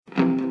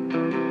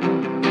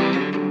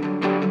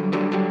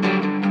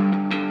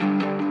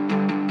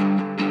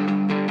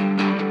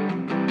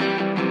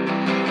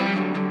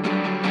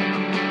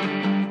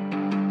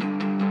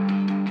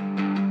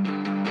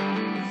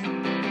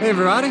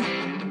everybody.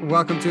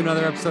 Welcome to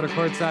another episode of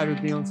Courtside with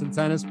Nealon and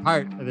Tennis,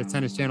 part of the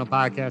Tennis Channel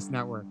Podcast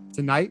Network.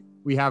 Tonight,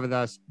 we have with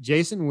us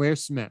Jason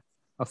Ware-Smith,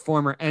 a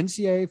former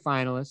NCAA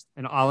finalist,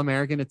 an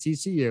All-American at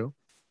TCU,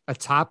 a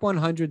top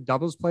 100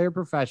 doubles player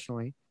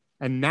professionally,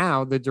 and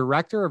now the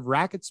director of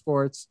racket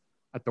sports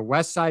at the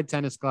West Side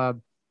Tennis Club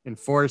in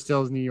Forest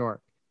Hills, New York.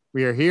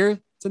 We are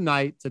here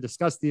tonight to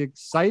discuss the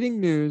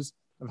exciting news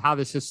of how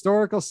this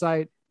historical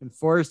site in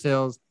Forest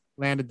Hills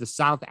landed the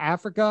South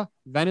Africa,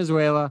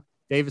 Venezuela,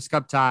 Davis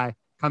Cup tie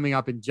coming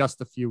up in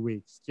just a few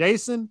weeks.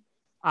 Jason,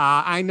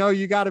 I know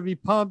you got to be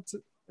pumped.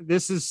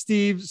 This is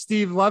Steve.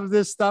 Steve loves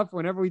this stuff.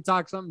 Whenever we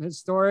talk something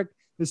historic,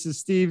 this is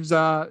Steve's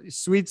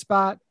sweet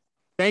spot.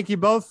 Thank you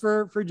both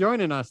for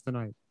joining us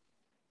tonight.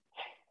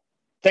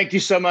 Thank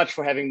you so much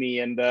for having me.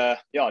 And I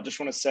just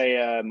want to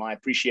say my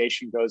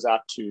appreciation goes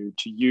out to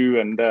you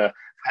and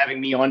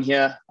having me on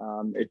here.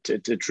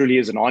 It truly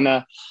is an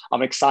honor.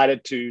 I'm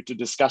excited to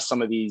discuss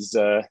some of these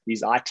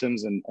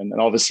items and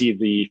obviously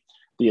the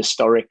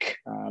historic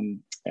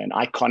and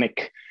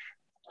iconic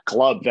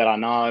club that I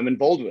now am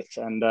involved with.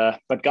 And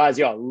but guys,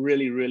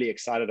 really, really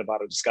excited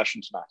about a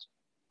discussion tonight.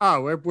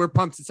 Oh, we're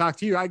pumped to talk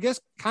to you. I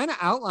guess kind of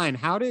outline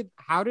how did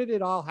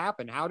it all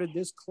happen? How did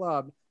this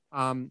club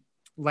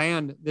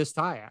land this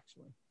tie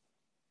actually?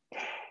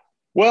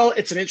 Well,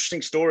 it's an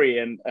interesting story,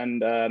 and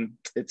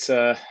it's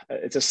a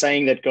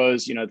saying that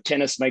goes,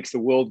 tennis makes the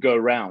world go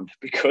round,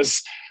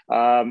 because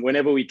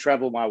whenever we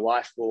travel, my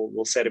wife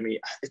will say to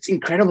me, "It's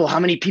incredible how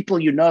many people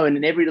you know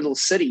in every little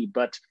city."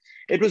 But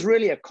it was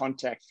really a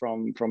contact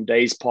from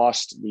days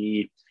past.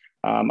 The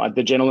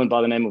gentleman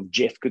by the name of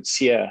Jeff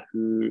Coetzee,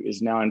 who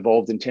is now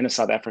involved in Tennis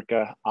South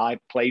Africa. I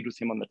played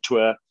with him on the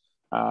tour.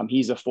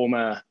 He's a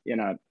former,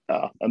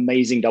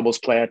 amazing doubles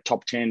player,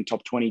 top 10,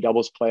 top 20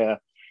 doubles player.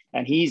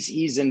 And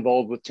he's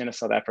involved with Tennis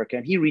South Africa.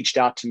 And he reached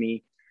out to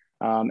me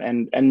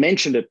and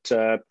mentioned it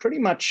pretty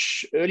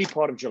much early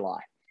part of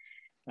July.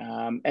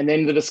 And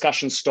then the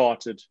discussion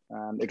started.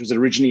 It was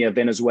originally a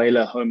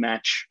Venezuela home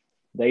match.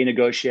 They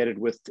negotiated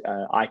with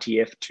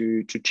ITF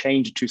to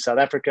change it to South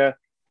Africa.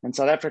 And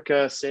South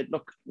Africa said,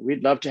 "Look,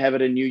 we'd love to have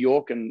it in New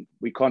York, and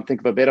we can't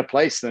think of a better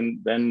place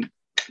than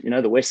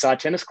the West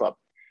Side Tennis Club."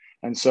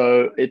 And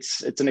so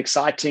it's an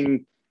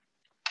exciting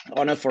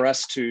honor for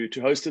us to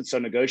host it. So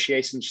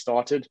negotiations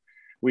started.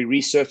 We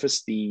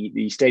resurfaced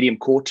the stadium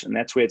court, and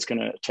that's where it's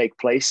going to take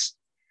place.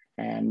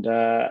 And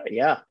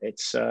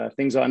it's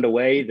things are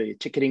underway. The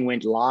ticketing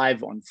went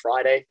live on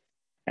Friday,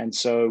 and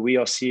so we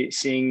are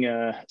seeing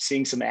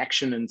some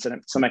action and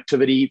some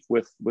activity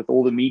with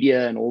all the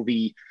media and all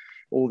the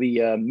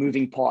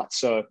moving parts.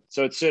 So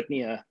it's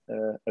certainly a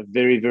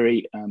very,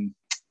 very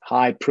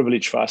high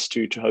privilege for us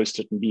to host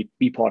it and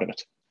be part of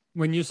it.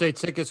 When you say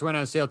tickets went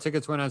on sale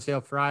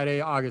Friday,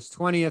 August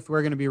 20th.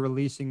 We're going to be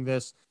releasing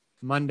this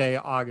Monday,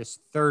 August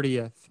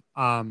 30th.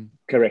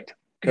 Correct.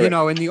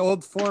 In the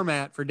old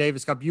format for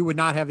Davis Cup, you would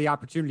not have the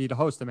opportunity to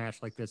host a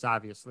match like this,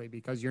 obviously,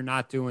 because you're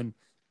not doing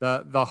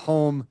the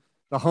home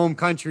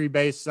country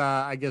base,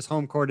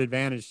 home court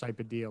advantage type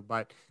of deal.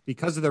 But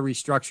because of the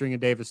restructuring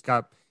of Davis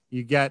Cup,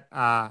 you get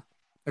a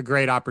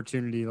great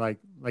opportunity like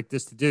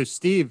this to do.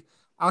 Steve,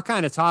 I'll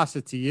kind of toss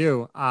it to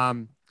you.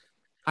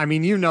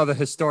 The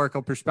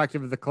historical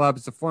perspective of the club.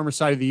 It's the former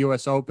site of the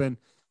U.S. Open,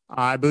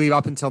 I believe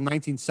up until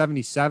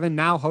 1977,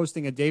 now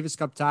hosting a Davis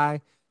Cup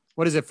tie.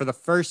 What is it, for the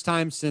first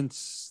time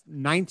since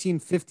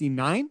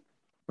 1959,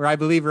 where I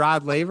believe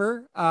Rod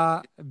Laver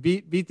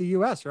beat the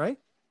U.S., right?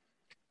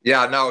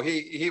 Yeah, no,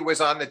 he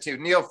was on the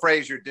team. Neil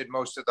Frazier did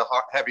most of the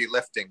heavy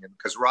lifting,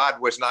 because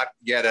Rod was not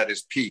yet at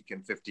his peak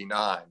in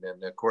 59.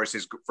 And, of course,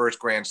 his first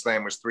Grand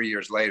Slam was 3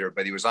 years later.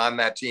 But he was on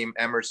that team.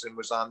 Emerson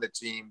was on the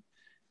team.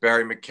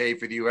 Barry McKay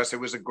for the U.S. It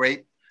was a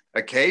great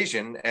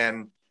occasion,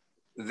 and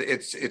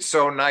it's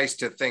so nice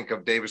to think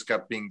of Davis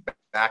Cup being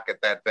back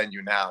at that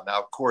venue now. Now,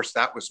 of course,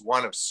 that was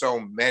one of so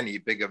many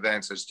big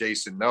events, as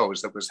Jason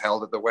knows, that was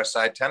held at the West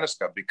Side Tennis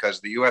Club, because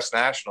the U.S.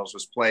 Nationals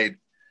was played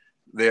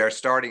there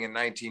starting in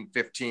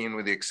 1915,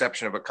 with the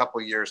exception of a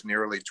couple of years in the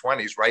early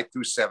 20s, right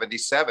through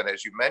 77,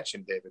 as you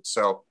mentioned, David.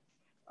 So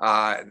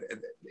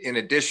in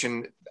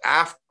addition,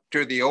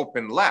 after the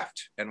Open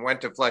left and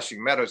went to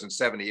Flushing Meadows in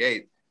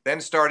 78, then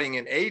starting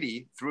in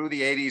 80, through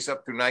the 80s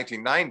up through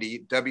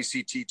 1990,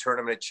 WCT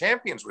Tournament of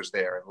Champions was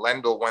there. And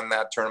Lendl won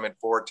that tournament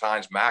 4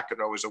 times.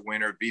 McEnroe was a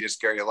winner. Vitas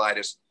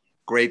Gerulaitis,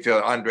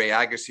 Greatfield, Andre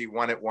Agassi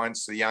won it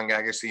once, the young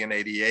Agassi in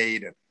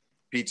 88. And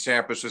Pete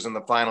Sampras was in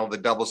the final of the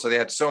double. So they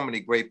had so many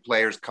great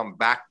players come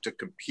back to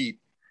compete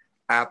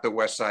at the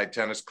West Side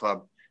Tennis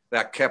Club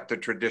that kept the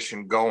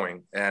tradition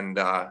going. And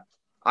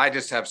I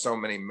just have so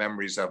many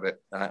memories of it.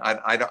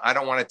 I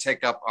don't want to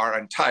take up our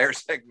entire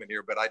segment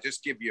here, but I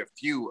just give you a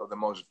few of the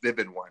most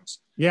vivid ones.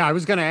 Yeah, I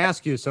was going to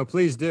ask you, so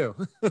please do.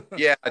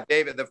 Yeah,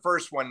 David, the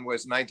first one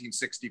was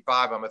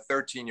 1965. I'm a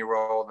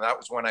 13-year-old, and that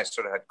was when I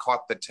sort of had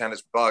caught the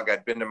tennis bug.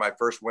 I'd been to my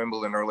first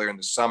Wimbledon earlier in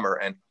the summer,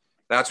 and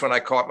that's when I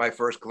caught my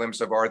first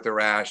glimpse of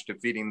Arthur Ashe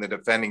defeating the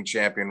defending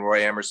champion,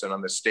 Roy Emerson,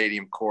 on the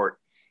stadium court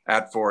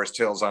at Forest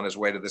Hills on his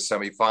way to the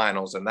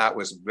semifinals. And that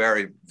was a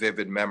very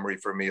vivid memory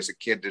for me as a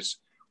kid to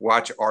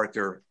watch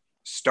Arthur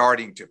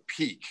starting to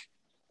peak.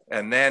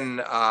 And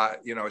then,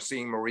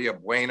 seeing Maria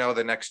Bueno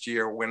the next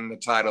year win the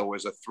title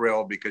was a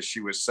thrill because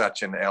she was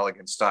such an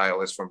elegant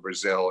stylist from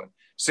Brazil. In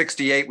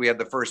 68, we had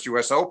the first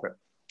US Open.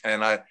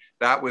 And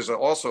that was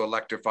also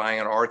electrifying.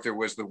 And Arthur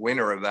was the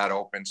winner of that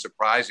Open,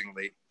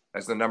 surprisingly,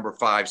 as the number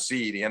 5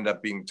 seed. He ended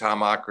up being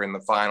Tom Ocker in the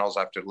finals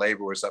after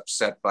Laver was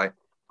upset by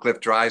Cliff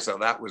Drysdale.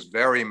 That was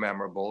very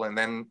memorable. And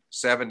then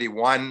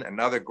 71,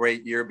 another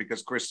great year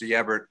because Christy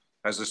Evert,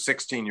 as a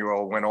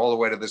 16-year-old, went all the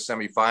way to the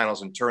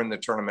semifinals and turned the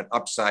tournament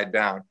upside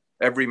down.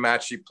 Every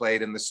match she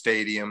played in the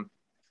stadium,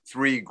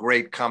 3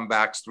 great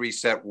comebacks,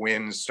 3-set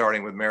wins,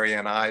 starting with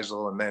Marianne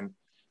Eisel and then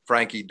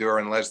Frankie Durr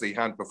and Leslie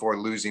Hunt before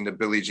losing to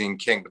Billie Jean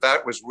King. But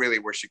that was really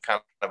where she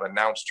kind of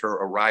announced her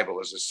arrival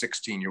as a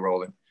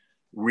 16-year-old and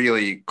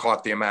really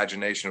caught the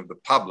imagination of the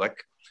public.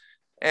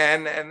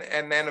 And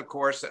then, of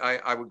course,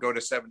 I would go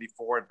to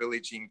 74 and Billie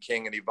Jean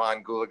King and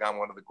Yvonne Goolagong,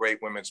 one of the great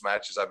women's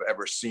matches I've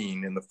ever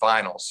seen in the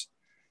finals.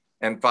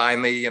 And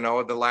finally,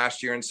 the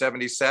last year in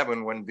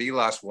 77 when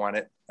Vilas won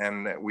it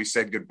and we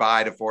said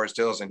goodbye to Forest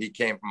Hills and he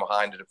came from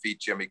behind to defeat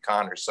Jimmy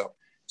Connors.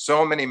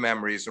 So many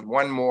memories. And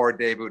one more,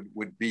 David,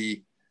 would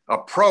be a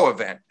pro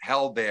event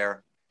held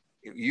there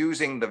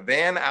using the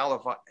Van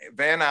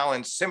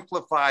Allen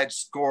simplified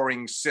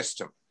scoring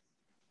system.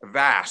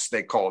 VAS,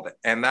 they called it.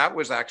 And that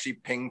was actually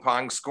ping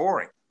pong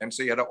scoring. And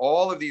so you had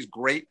all of these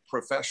great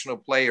professional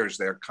players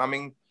there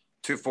coming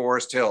to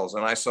Forest Hills.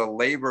 And I saw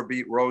Laver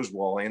beat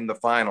Rosewall in the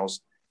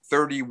finals,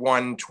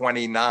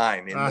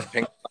 31-29 in the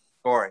ping pong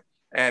scoring.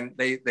 And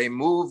they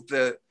moved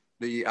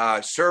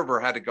the server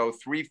had to go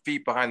 3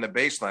 feet behind the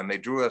baseline. They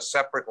drew a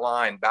separate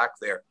line back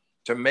there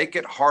to make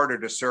it harder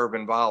to serve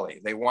and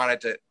volley. They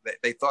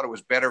thought it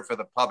was better for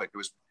the public. It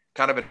was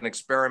kind of an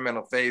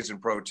experimental phase in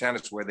pro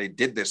tennis where they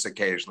did this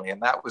occasionally.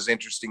 And that was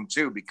interesting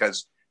too,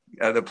 because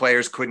the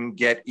players couldn't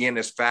get in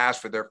as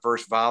fast for their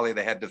first volley.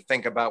 They had to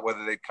think about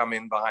whether they'd come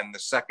in behind the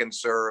second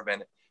serve,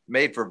 and it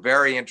made for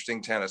very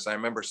interesting tennis. I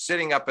remember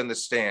sitting up in the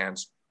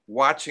stands,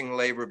 watching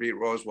Laver beat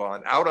Rosewall,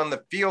 and out on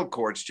the field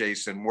courts,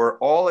 Jason, were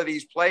all of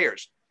these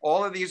players,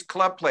 all of these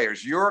club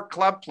players, your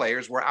club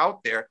players were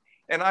out there.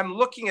 And I'm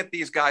looking at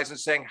these guys and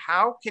saying,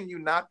 how can you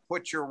not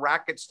put your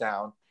rackets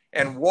down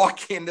and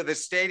walk into the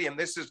stadium?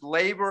 This is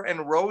Laver and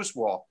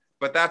Rosewall.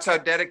 But that's how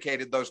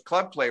dedicated those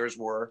club players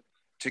were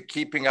to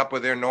keeping up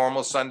with their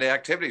normal Sunday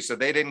activities. So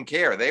they didn't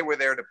care. They were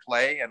there to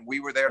play and we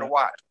were there to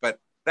watch. But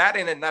that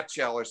in a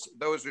nutshell,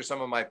 those are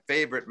some of my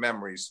favorite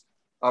memories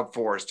of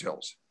Forest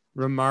Hills.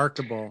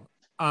 Remarkable.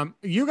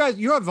 You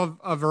have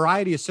a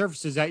variety of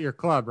surfaces at your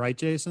club, right,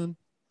 Jason?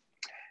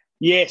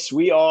 Yes,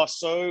 we are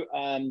so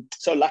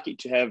lucky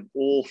to have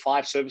all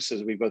 5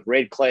 surfaces. We've got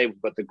red clay,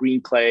 we've got the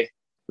green clay,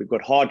 we've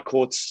got hard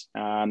courts.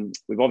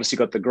 We've obviously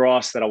got the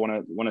grass that I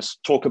want to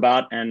talk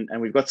about, and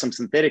we've got some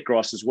synthetic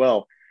grass as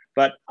well.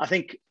 But I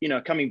think,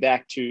 coming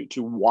back to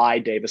why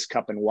Davis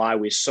Cup and why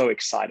we're so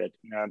excited,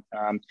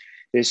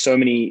 there's so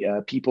many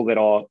people that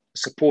are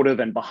supportive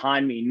and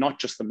behind me, not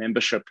just the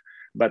membership,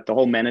 but the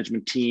whole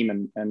management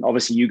team. And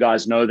obviously you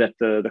guys know that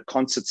the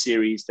concert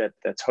series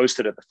that's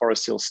hosted at the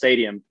Forest Hills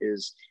Stadium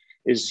is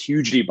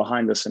hugely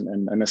behind this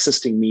and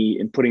assisting me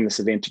in putting this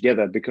event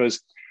together,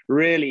 because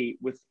really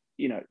with,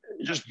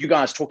 just you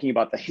guys talking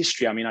about the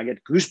history, I mean, I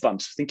get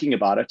goosebumps thinking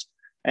about it.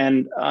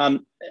 And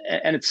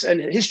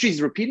history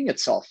is repeating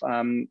itself.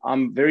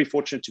 I'm very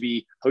fortunate to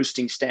be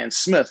hosting Stan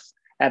Smith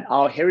at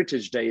our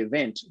Heritage Day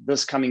event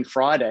this coming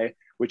Friday,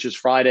 which is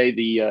Friday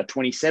the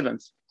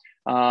 27th,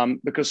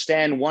 because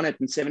Stan won it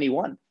in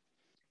 71.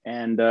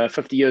 And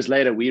 50 years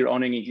later, we're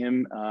honoring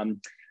him.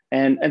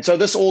 And so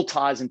this all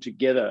ties in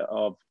together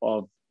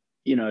of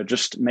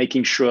just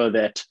making sure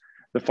that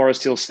the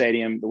Forest Hills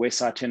Stadium, the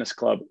Westside Tennis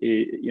Club,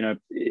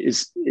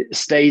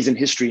 stays in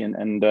history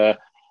and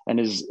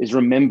is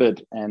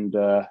remembered. And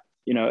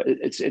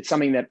it's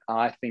something that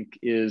I think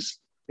is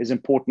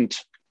important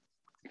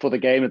for the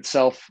game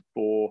itself,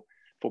 for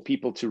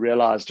people to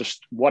realize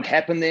just what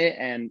happened there.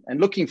 And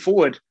looking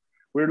forward,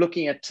 we're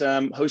looking at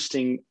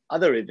hosting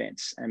other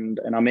events. And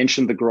I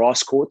mentioned the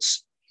grass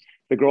courts.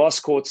 The grass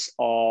courts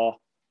are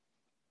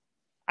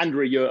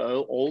under a year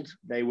old.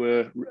 They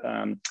were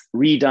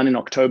redone in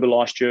October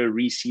last year,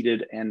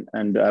 reseeded,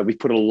 and we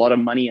put a lot of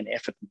money and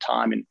effort and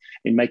time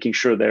in making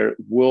sure they're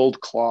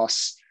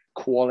world-class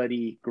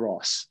quality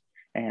grass.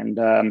 And,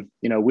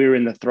 we're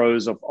in the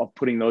throes of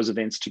putting those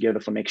events together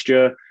for next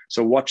year.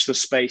 So watch the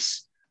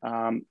space,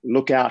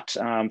 look out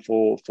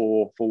for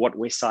what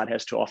Westside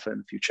has to offer in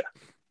the future.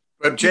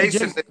 But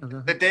Jason,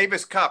 the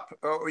Davis Cup,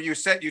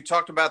 you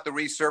talked about the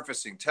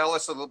resurfacing. Tell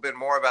us a little bit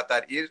more about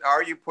that.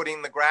 Are you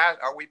putting the grass?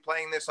 Are we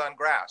playing this on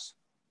grass?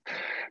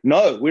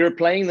 No, we were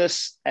playing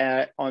this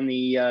on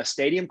the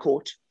stadium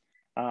court.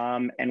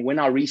 And when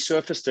I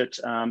resurfaced it,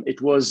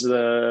 it was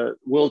the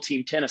World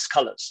Team Tennis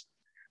colors,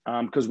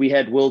 because we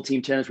had World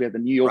Team Tennis. We had the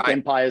New York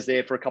Empires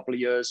there for a couple of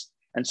years.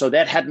 And so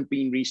that hadn't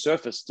been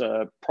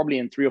resurfaced probably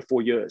in 3 or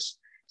 4 years.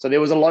 So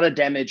there was a lot of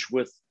damage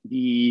with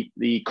the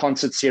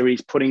concert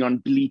series, putting on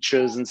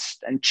bleachers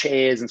and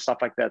chairs and stuff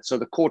like that. So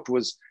the court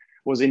was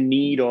in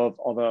need of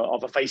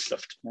a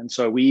facelift. And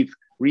so we've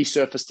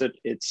resurfaced it.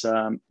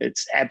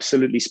 It's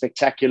absolutely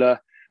spectacular.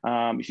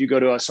 If you go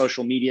to our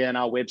social media and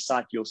our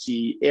website, you'll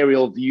see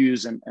aerial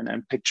views and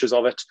pictures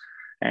of it.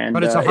 And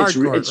but it's a hard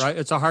court, right?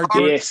 It's a hard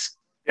court. Yes,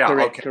 yeah,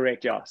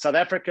 correct. Yeah. South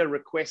Africa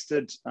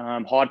requested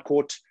hard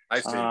court. I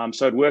see.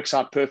 So it works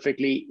out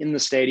perfectly in the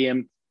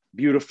stadium.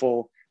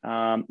 Beautiful.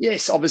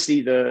 Yes,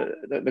 obviously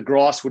the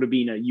grass would have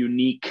been a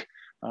unique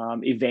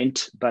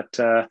event, but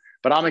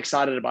I'm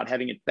excited about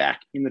having it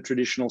back in the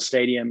traditional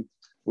stadium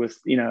with,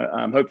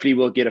 hopefully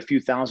we'll get a few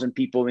thousand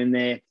people in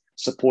there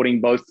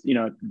supporting both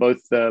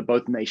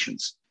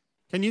nations.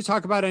 Can you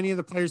talk about any of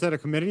the players that are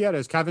committed yet?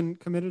 Is Kevin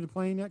committed to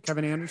playing yet?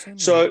 Kevin Anderson?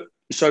 So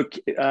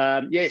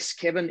yes,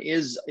 Kevin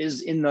is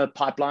in the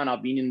pipeline.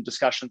 I've been in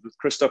discussions with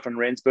Christoph van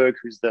Rensburg,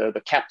 who's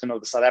the captain of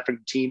the South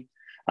African team.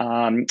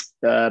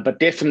 But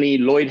definitely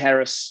Lloyd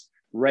Harris,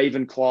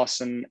 Raven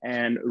Klaasen,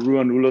 and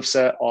Ruan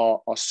Olofse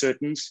are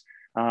certains.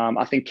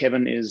 I think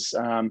Kevin is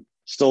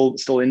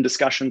still in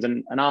discussions,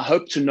 and I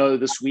hope to know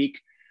this week.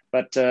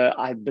 But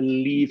I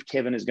believe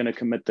Kevin is going to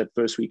commit that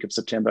first week of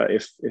September,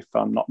 if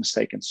I'm not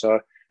mistaken. So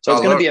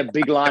it's going to be a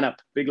big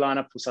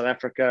lineup for South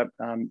Africa.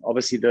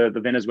 Obviously, the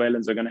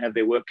Venezuelans are going to have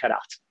their work cut out.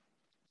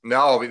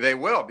 No, they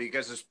will,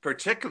 because it's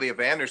particularly if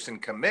Anderson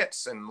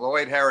commits and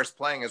Lloyd Harris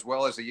playing as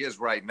well as he is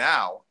right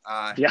now.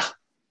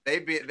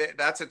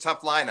 That's a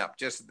tough lineup.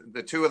 Just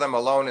the two of them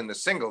alone in the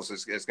singles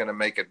is going to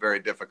make it very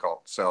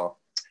difficult. So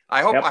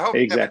I hope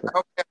Kevin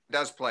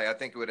does play. I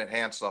think it would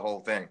enhance the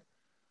whole thing.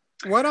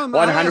 What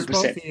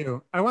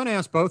 100%. I want to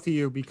ask both of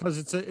you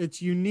because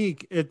it's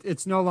unique.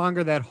 It's no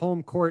longer that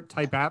home court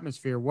type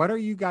atmosphere. What are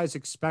you guys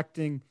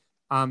expecting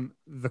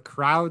the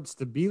crowds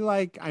to be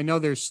like? I know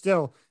there's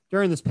still,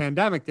 during this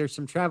pandemic, there's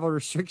some travel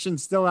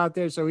restrictions still out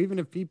there. So even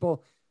if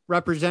people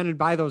represented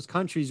by those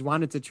countries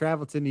wanted to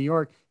travel to New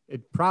York,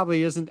 it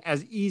probably isn't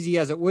as easy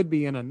as it would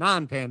be in a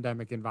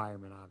non-pandemic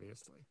environment,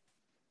 obviously.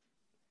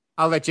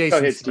 I'll let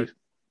Jason start. Steve.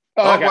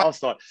 Okay, I'll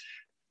start.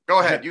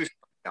 Go ahead. You.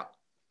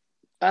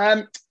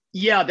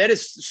 Yeah, that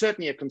is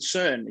certainly a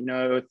concern,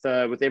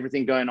 with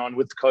everything going on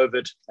with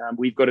COVID.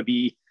 We've got to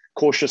be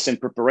cautious in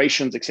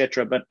preparations,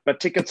 etc. But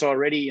tickets are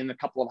already in a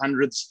couple of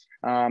hundreds,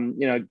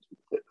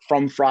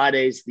 from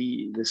Friday's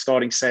the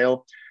starting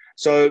sale.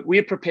 So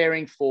we're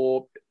preparing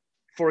for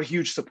a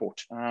huge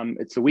support.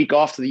 It's the week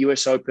after the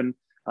US Open.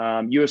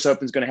 US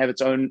Open is going to have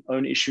its own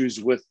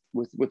issues with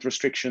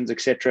restrictions,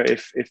 etc.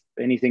 If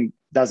anything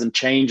doesn't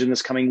change in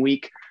this coming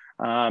week.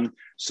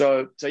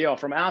 So yeah,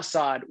 from our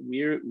side,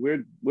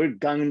 we're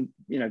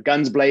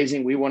guns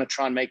blazing. We want to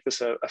try and make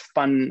this a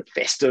fun,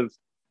 festive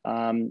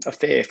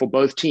affair for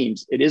both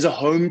teams. It is a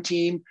home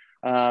team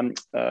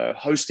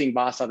hosting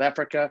by South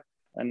Africa,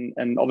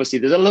 and obviously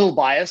there's a little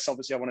bias.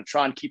 Obviously, I want to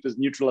try and keep as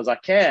neutral as I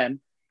can,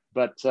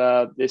 but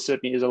there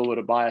certainly is a little bit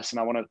of bias, and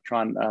I want to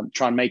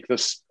try and make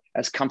this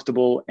as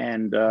comfortable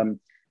and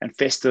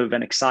festive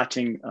and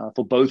exciting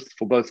for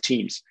both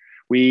teams.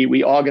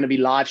 We are going to be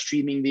live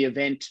streaming the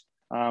event.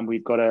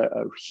 We've got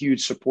a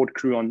huge support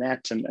crew on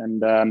that,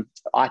 and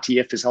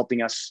ITF is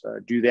helping us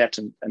do that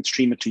and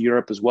stream it to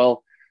Europe as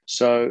well.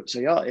 So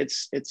yeah,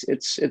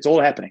 it's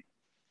all happening.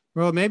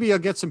 Well, maybe you'll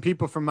get some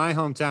people from my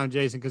hometown,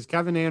 Jason, because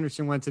Kevin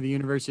Anderson went to the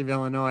University of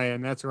Illinois,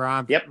 and that's where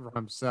I'm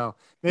from. So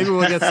maybe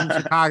we'll get some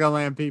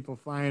Chicagoland people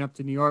flying up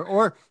to New York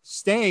or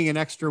staying an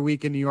extra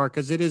week in New York,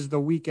 because it is the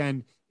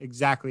weekend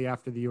exactly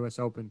after the U.S.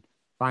 Open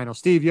final.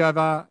 Steve, you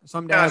have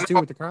something to add too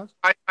with the crowds?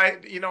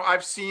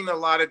 I've seen a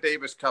lot of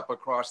Davis Cup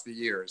across the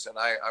years, and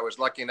I was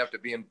lucky enough to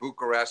be in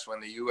Bucharest when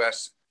the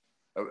U.S.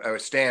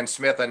 Stan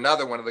Smith,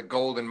 another one of the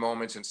golden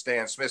moments in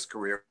Stan Smith's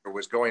career,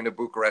 was going to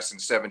Bucharest in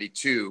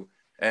 '72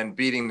 and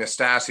beating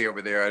Nastase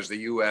over there as the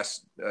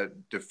U.S.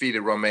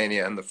 Defeated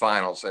Romania in the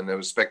finals, and it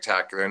was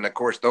spectacular. And of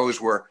course,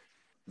 those were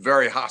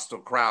very hostile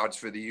crowds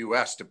for the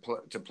U.S. to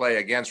play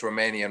against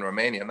Romania,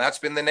 and that's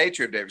been the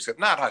nature of Davis Cup.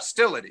 Not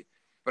hostility,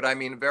 but I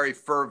mean very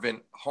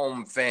fervent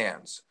home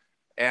fans.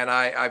 And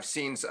I've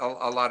seen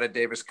a lot of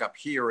Davis Cup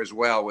here as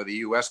well, with the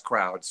U.S.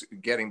 crowds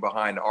getting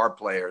behind our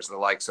players, the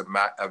likes of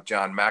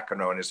John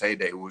McEnroe in his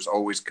heyday, who was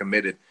always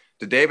committed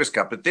to Davis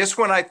Cup. But this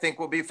one, I think,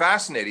 will be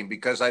fascinating,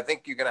 because I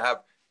think you're going to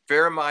have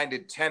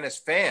fair-minded tennis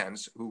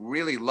fans who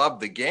really love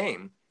the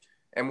game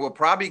and will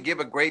probably give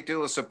a great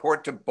deal of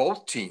support to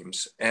both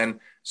teams. And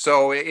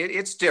so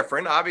it's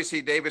different.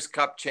 Obviously, Davis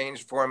Cup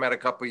changed format a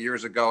couple of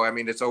years ago. I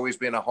mean, it's always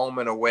been a home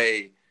and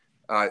away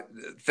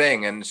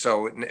thing. And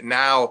so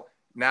now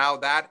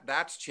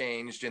that's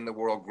changed in the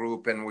World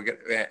Group,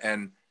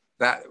 and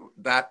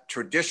that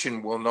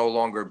tradition will no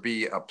longer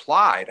be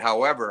applied.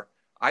 However,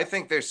 I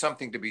think there's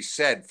something to be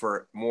said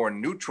for more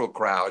neutral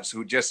crowds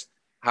who just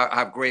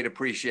have great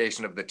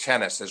appreciation of the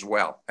tennis as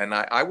well. And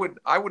I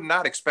would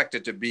not expect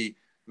it to be,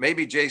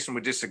 maybe Jason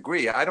would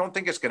disagree, I don't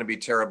think it's going to be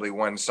terribly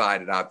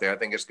one-sided out there. I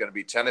think it's going to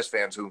be tennis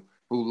fans who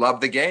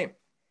love the game.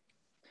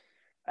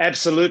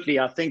 Absolutely.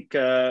 I think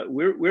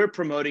we're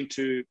promoting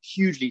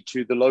hugely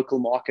to the local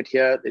market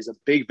here. There's a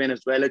big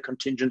Venezuela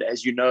contingent,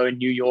 as you know, in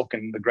New York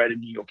and the greater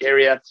New York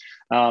area.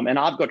 And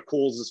I've got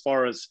calls as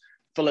far as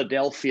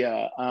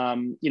Philadelphia,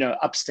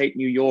 upstate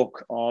New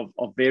York, of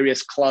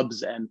various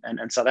clubs and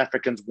South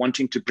Africans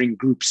wanting to bring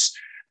groups.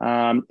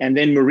 And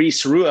then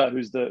Maurice Rua,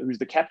 who's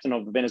the captain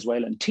of the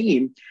Venezuelan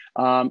team,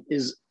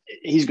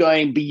 he's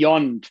going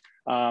beyond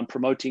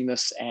promoting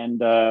this and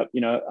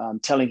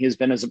telling his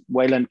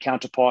Venezuelan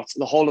counterparts.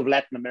 The whole of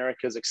Latin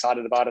America is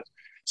excited about it.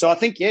 So I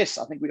think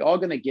we are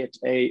going to get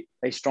a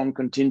strong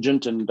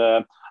contingent, and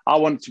I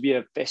want it to be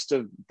a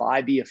festive,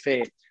 vibey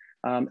affair.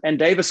 And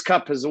Davis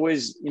Cup has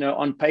always,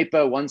 on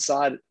paper, one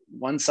side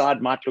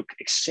might look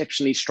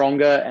exceptionally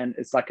stronger, and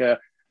it's like a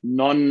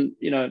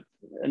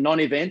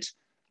non-event.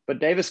 But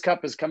Davis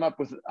Cup has come up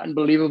with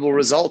unbelievable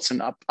results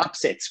and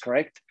upsets,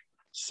 correct?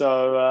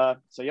 So I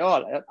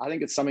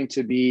think it's something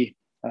to be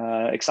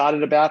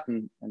excited about,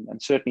 and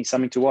certainly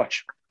something to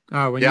watch.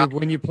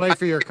 When you play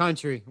for your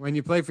country,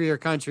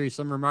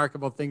 some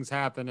remarkable things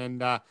happen,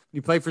 and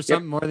you play for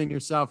something more than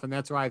yourself. And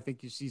that's why I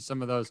think you see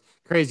some of those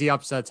crazy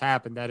upsets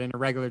happen that in a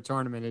regular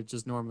tournament, it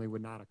just normally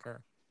would not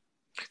occur.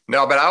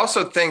 No, but I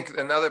also think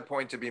another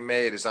point to be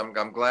made is I'm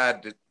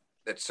glad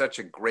that such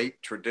a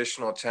great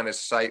traditional tennis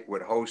site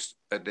would host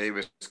a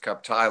Davis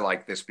Cup tie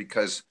like this,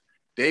 because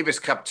Davis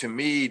Cup, to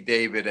me,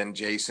 David and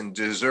Jason,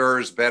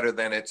 deserves better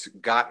than it's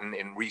gotten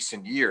in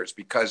recent years,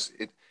 because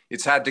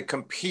it's had to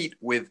compete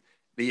with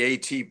the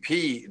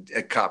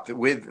ATP Cup,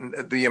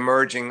 with the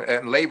emerging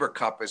Labor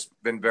Cup has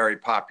been very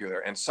popular.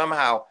 And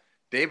somehow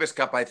Davis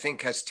Cup, I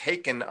think, has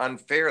taken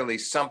unfairly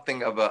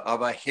something of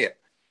a hit.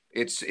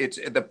 It's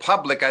the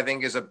public, I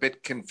think, is a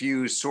bit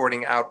confused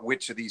sorting out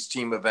which of these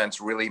team events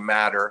really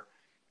matter.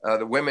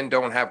 The women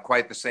don't have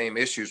quite the same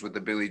issues with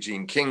the Billie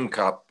Jean King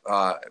Cup,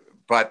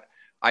 but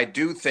I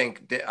do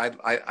think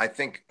I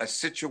think a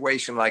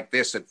situation like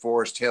this at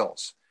Forest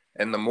Hills,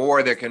 and the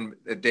more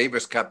the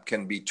Davis Cup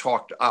can be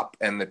talked up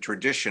and the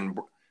tradition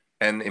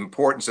and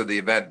importance of the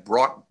event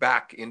brought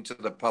back into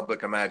the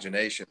public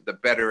imagination, the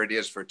better it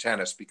is for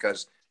tennis,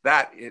 because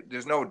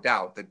there's no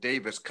doubt that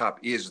Davis Cup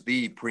is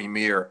the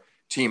premier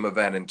team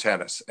event in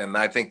tennis. And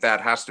I think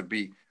that has to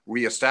be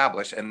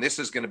reestablished. And this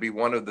is going to be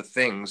one of the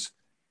things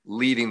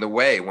leading the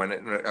way when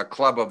a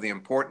club of the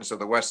importance of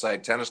the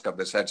Westside Tennis Club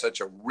that's had such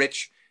a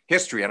rich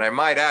history. And I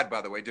might add,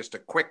 by the way, just a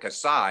quick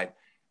aside,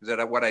 is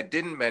that what I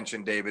didn't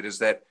mention, David, is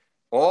that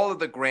all of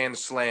the Grand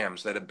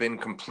Slams that have been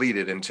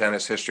completed in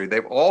tennis history,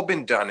 they've all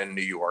been done in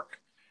New York.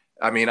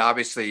 I mean,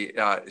 obviously,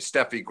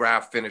 Steffi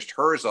Graf finished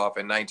hers off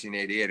in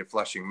 1988 at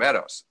Flushing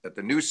Meadows at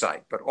the new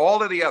site. But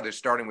all of the others,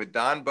 starting with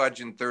Don Budge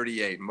in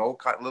 38,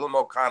 Little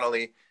Mo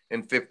Connolly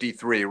in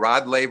 53,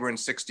 Rod Laver in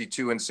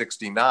 62 and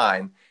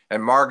 69,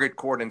 and Margaret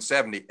Court in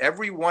 70,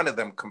 every one of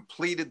them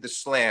completed the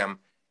slam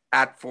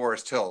at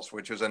Forest Hills,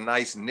 which was a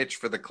nice niche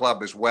for the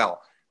club as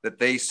well, that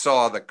they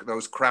saw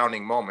those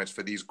crowning moments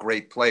for these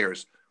great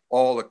players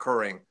all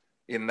occurring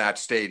in that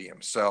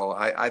stadium. So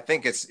I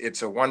think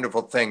it's a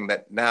wonderful thing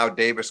that now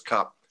Davis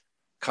Cup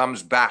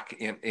comes back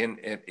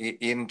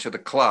into the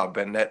club,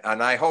 and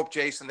I hope,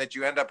 Jason, that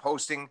you end up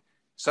hosting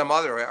some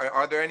other.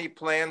 Are there any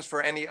plans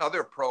for any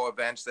other pro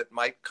events that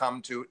might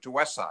come to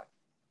Westside?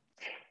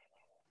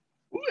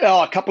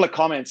 Well, a couple of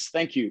comments.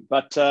 Thank you.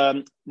 But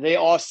there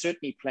are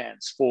certainly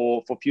plans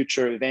for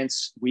future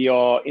events. We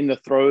are in the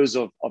throes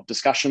of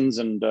discussions,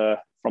 and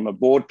from a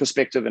board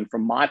perspective and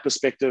from my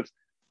perspective,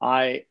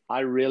 I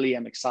really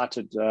am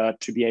excited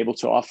to be able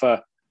to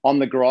offer on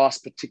the grass,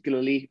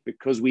 particularly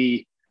because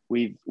we've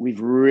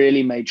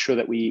really made sure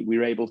that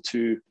we're able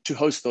to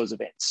host those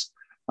events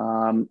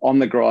on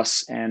the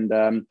grass, and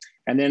then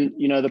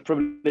the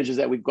privileges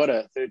that we've got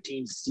a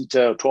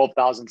 13-seater,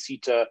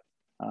 12,000-seater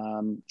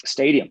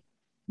stadium,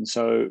 and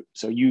so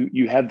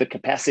you have the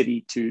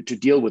capacity to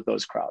deal with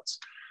those crowds.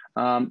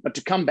 But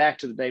to come back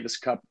to the Davis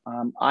Cup,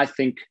 I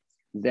think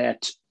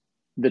that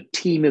the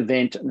team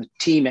event and the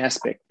team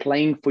aspect,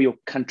 playing for your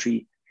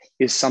country,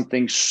 is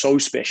something so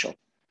special,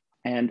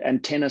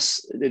 and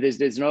tennis,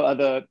 there's no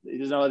other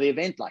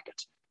event like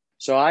it.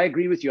 So I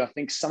agree with you. I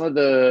think some of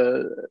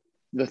the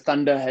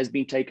thunder has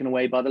been taken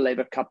away by the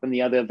Labor Cup and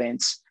the other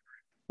events,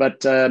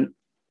 but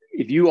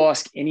if you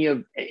ask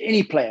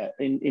any player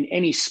in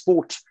any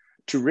sport,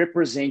 to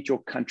represent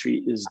your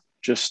country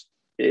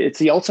it's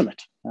the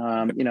ultimate.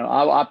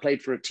 I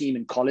played for a team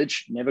in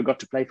college, never got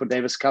to play for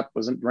Davis Cup,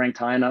 wasn't ranked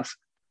high enough.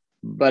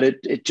 But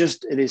it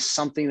is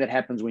something that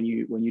happens when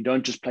you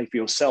don't just play for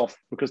yourself,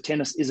 because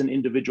tennis is an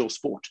individual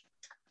sport,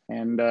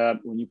 and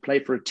when you play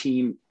for a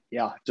team,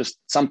 just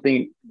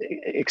something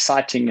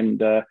exciting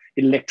and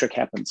electric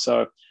happens.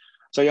 So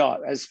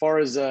as far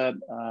as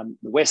the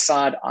West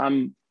Side,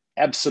 I'm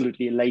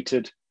absolutely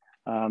elated,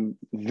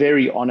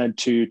 very honored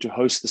to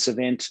host this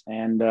event,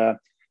 and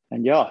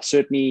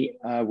certainly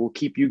we'll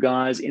keep you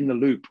guys in the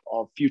loop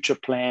of future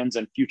plans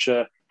and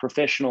future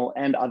professional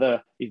and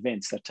other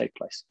events that take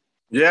place.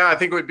 Yeah, I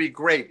think it would be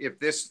great if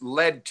this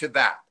led to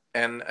that,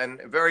 and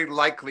very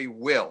likely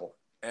will.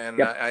 And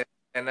yep.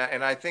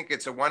 I think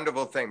it's a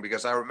wonderful thing,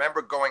 because I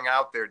remember going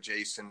out there,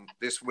 Jason.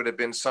 This would have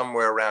been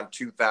somewhere around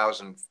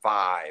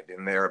 2005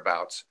 in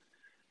thereabouts,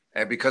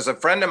 and because a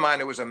friend of mine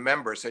who was a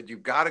member said,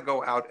 "You've got to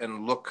go out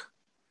and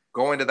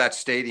go into that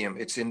stadium.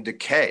 It's in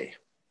decay."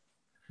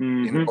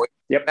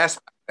 Yep.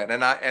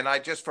 And I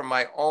just, from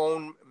my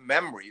own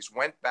memories,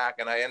 went back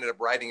and I ended up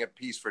writing a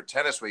piece for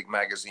Tennis Week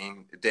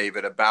magazine,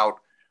 David, about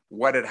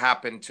what had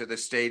happened to the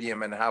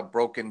stadium and how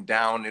broken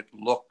down it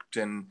looked.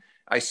 And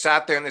I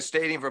sat there in the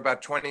stadium for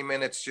about 20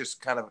 minutes,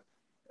 just kind of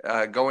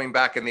going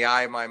back in the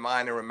eye of my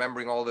mind and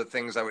remembering all the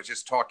things I was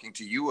just talking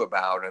to you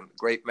about and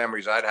great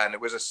memories I'd had. And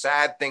it was a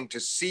sad thing to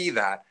see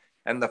that.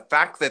 And the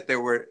fact that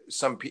there were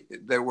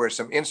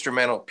some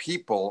instrumental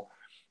people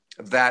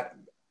that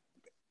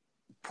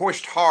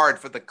pushed hard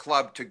for the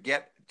club to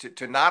get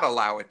to not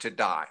allow it to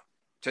die,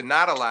 to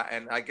not allow.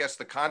 And I guess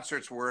the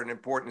concerts were an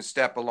important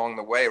step along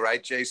the way,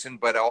 right, Jason?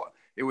 But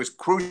it was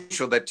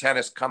crucial that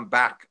tennis come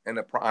back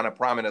on a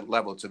prominent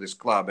level to this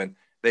club, and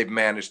they've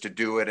managed to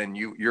do it. And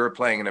you're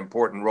playing an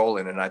important role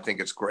in it. And I think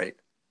it's great.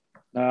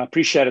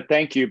 Appreciate it.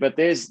 Thank you. But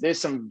there's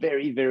some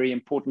very, very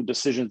important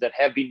decisions that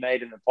have been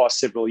made in the past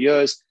several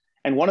years.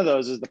 And one of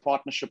those is the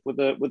partnership with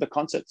the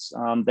concerts.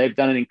 They've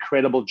done an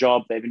incredible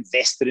job. They've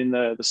invested in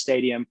the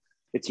stadium.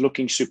 It's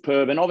looking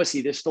superb. And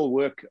obviously there's still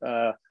work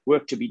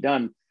to be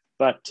done.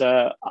 But,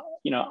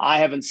 I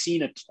haven't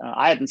seen it.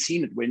 I hadn't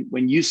seen it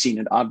when you've seen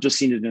it. I've just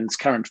seen it in its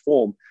current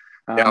form.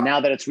 Now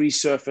that it's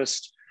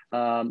resurfaced,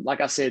 like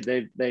I said,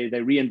 they're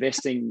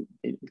reinvesting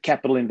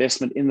capital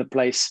investment in the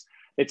place.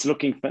 It's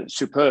looking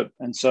superb.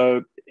 And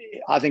so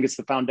I think it's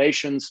the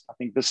foundations. I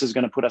think this is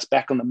going to put us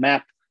back on the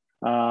map.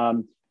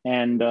 I'm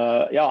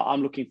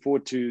looking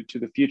forward to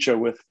the future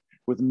with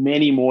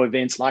many more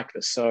events like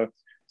this. So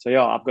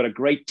I've got a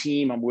great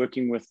team. I'm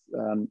working with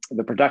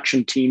the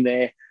production team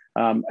there,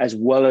 as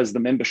well as the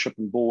membership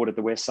and board at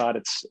the West Side.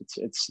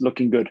 It's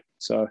looking good.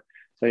 So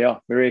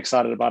very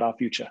excited about our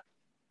future.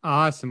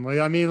 Awesome.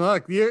 Well, I mean,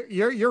 look,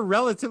 you're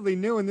relatively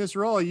new in this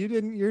role.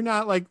 You're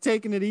not like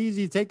taking it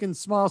easy, taking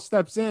small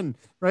steps in,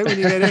 right? When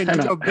you get in,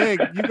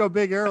 you go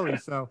big early.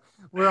 So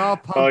we're all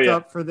pumped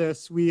up for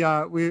this.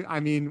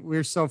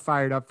 We're so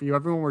fired up for you.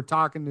 Everyone we're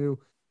talking to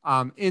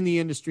in the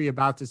industry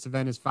about this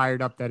event is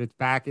fired up that it's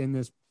back in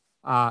this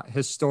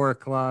historic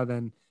club.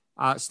 And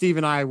Steve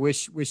and I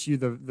wish you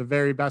the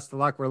very best of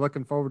luck. We're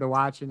looking forward to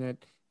watching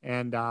it.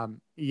 And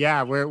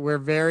we're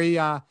very,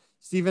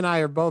 Steve and I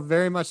are both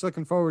very much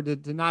looking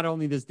forward to not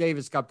only this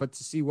Davis Cup, but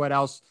to see what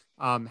else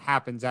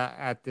happens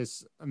at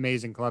this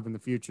amazing club in the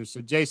future.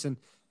 So Jason,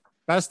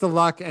 best of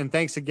luck. And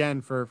thanks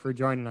again for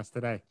joining us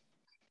today.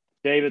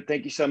 David,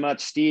 thank you so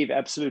much. Steve,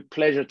 absolute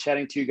pleasure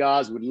chatting to you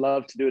guys. Would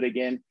love to do it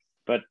again,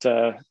 but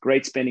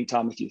great spending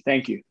time with you.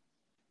 Thank you.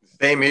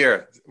 Same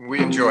here. We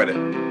enjoyed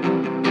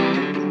it.